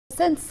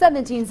Since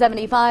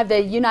 1775,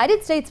 the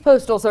United States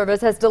Postal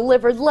Service has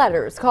delivered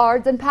letters,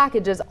 cards, and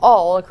packages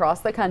all across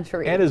the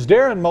country. And as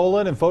Deron,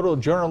 Molen, and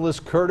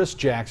photojournalist Curtis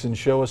Jackson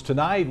show us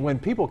tonight, when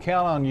people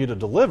count on you to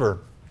deliver,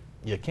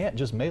 you can't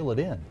just mail it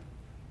in.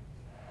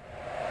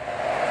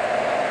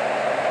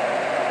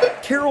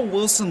 Carol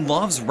Wilson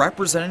loves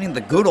representing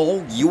the good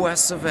old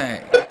US of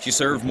A. She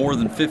served more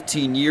than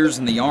 15 years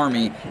in the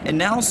Army and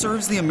now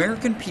serves the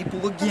American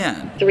people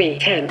again.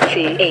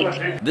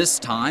 310C8. This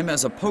time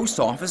as a post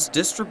office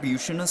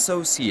distribution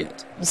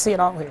associate. You see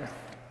it all here.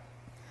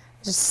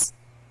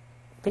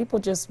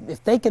 People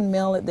if they can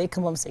mail it, they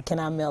come up and say, "Can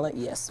I mail it?"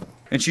 Yes.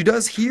 And she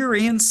does hear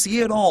and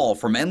see it all,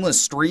 from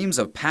endless streams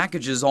of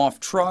packages off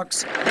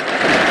trucks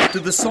to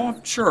the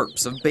soft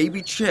chirps of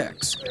baby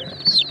chicks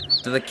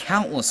to the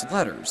countless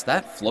letters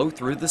that flow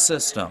through the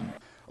system.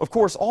 Of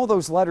course, all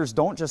those letters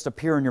don't just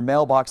appear in your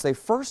mailbox. They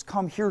first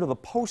come here to the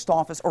post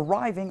office,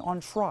 arriving on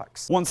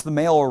trucks. Once the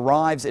mail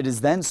arrives, it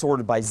is then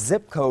sorted by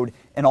zip code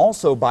and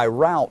also by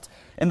route.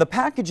 And the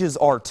packages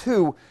are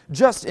too,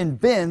 just in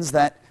bins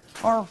that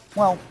are,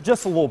 well,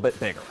 just a little bit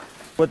bigger.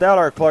 Without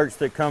our clerks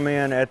that come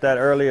in at that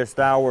earliest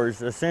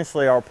hours,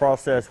 essentially our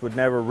process would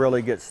never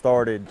really get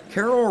started.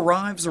 Carol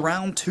arrives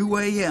around 2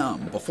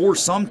 a.m. before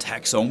some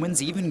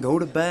Texomans even go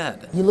to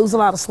bed. You lose a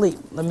lot of sleep.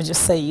 Let me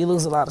just say, you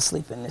lose a lot of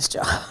sleep in this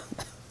job.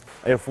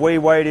 If we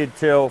waited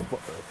till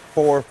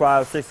 4,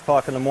 5, 6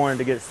 o'clock in the morning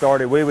to get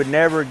started, we would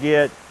never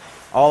get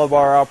all of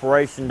our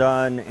operation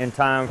done in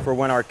time for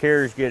when our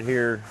carriers get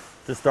here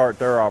to start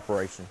their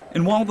operation.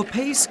 And while the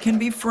pace can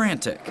be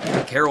frantic,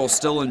 Carol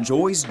still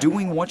enjoys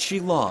doing what she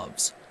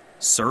loves,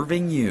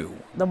 serving you.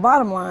 The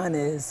bottom line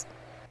is,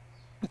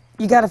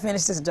 you got to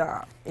finish this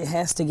job. It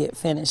has to get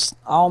finished.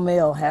 All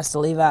mail has to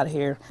leave out of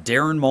here.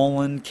 Deron,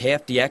 Molen,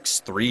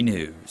 KFDX 3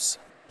 News.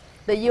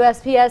 The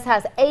USPS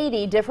has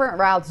 80 different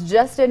routes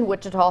just in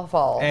Wichita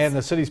Falls. And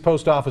the city's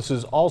post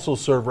offices also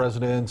serve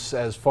residents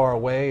as far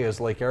away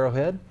as Lake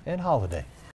Arrowhead and Holiday.